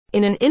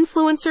In an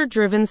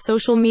influencer-driven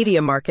social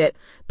media market,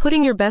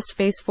 putting your best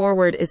face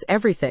forward is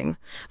everything.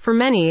 For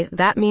many,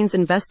 that means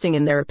investing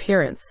in their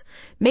appearance.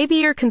 Maybe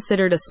you're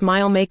considered a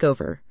smile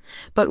makeover.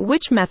 But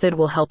which method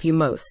will help you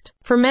most?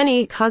 For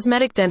many,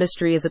 cosmetic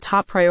dentistry is a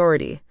top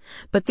priority.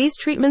 But these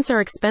treatments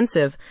are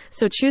expensive,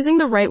 so choosing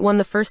the right one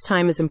the first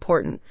time is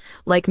important.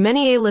 Like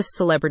many A-list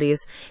celebrities,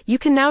 you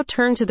can now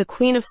turn to the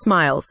Queen of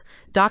Smiles,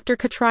 Dr.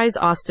 Catrice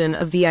Austin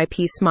of VIP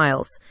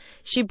Smiles.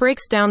 She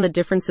breaks down the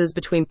differences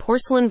between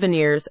porcelain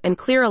veneers and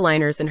clear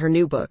aligners in her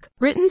new book.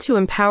 Written to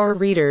empower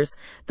readers,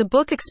 the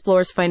book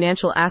explores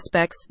financial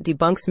aspects,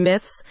 debunks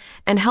myths,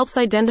 and helps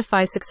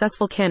identify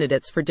successful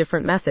candidates for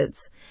different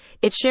methods.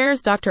 It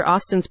shares Dr.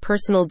 Austin's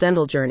personal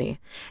dental journey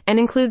and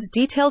includes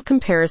detailed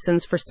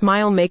comparisons for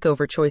smile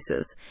makeover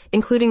choices,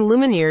 including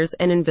Lumineers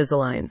and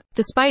Invisalign.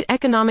 Despite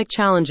economic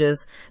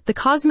challenges, the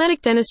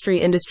cosmetic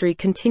dentistry industry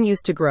continues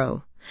to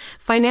grow.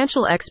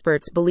 Financial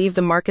experts believe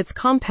the market's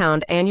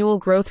compound annual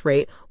growth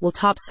rate will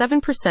top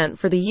 7%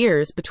 for the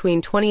years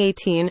between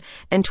 2018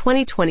 and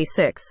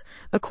 2026,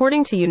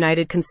 according to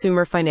United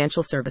Consumer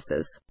Financial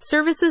Services.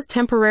 Services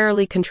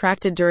temporarily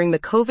contracted during the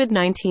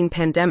COVID-19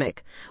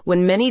 pandemic,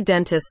 when many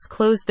dentists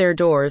closed their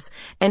doors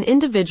and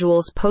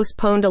individuals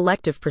postponed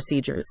elective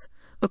procedures.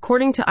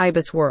 According to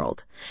IBIS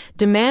World,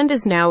 demand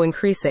is now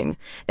increasing,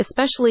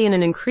 especially in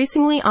an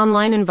increasingly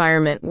online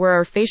environment where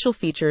our facial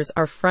features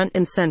are front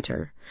and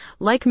center.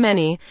 Like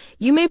many,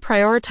 you may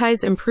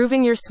prioritize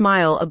improving your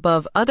smile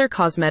above other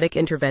cosmetic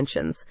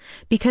interventions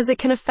because it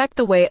can affect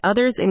the way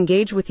others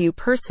engage with you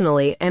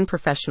personally and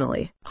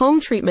professionally.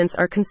 Home treatments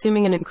are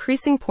consuming an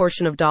increasing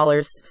portion of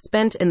dollars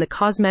spent in the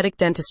cosmetic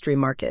dentistry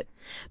market.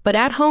 But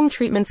at-home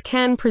treatments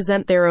can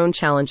present their own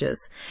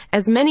challenges,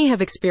 as many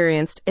have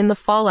experienced in the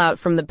fallout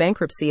from the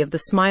bankruptcy of the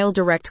Smile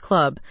Direct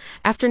Club.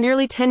 After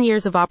nearly 10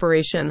 years of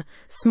operation,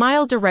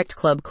 Smile Direct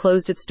Club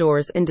closed its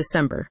doors in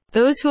December.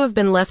 Those who have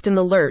been left in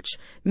the lurch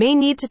may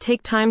need to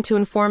take time to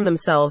inform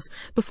themselves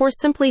before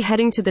simply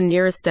heading to the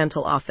nearest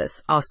dental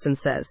office, Austin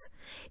says.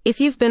 If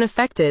you've been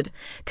affected,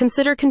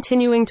 consider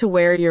continuing to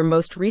wear your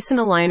most recent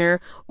aligner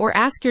or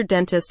ask your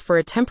dentist for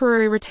a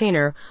temporary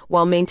retainer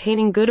while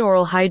maintaining good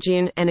oral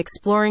hygiene and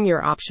exploring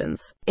your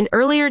options. In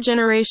earlier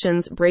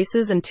generations,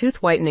 braces and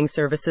tooth whitening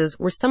services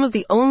were some of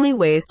the only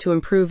ways to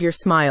improve your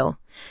smile.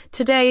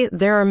 Today,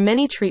 there are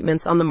many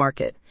treatments on the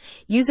market.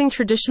 Using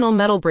traditional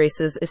metal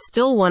braces is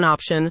still one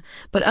option,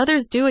 but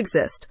others do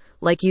exist,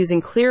 like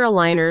using clear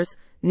aligners,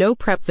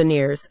 no-prep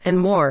veneers, and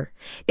more.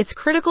 It's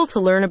critical to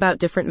learn about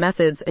different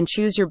methods and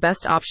choose your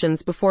best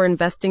options before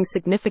investing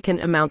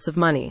significant amounts of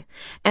money.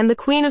 And the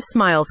Queen of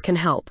Smiles can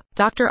help.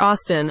 Dr.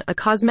 Austin, a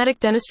cosmetic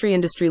dentistry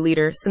industry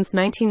leader since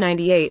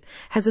 1998,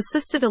 has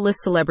assisted A-list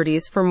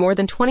celebrities for more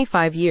than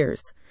 25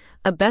 years.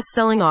 A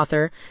best-selling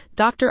author,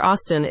 Dr.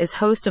 Austin is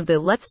host of the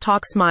Let's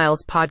Talk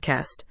Smiles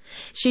podcast.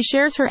 She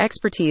shares her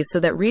expertise so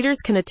that readers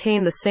can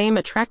attain the same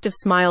attractive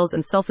smiles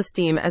and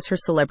self-esteem as her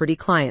celebrity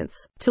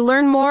clients. To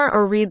learn more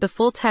or read the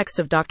full text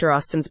of Dr.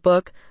 Austin's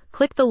book,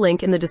 click the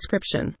link in the description.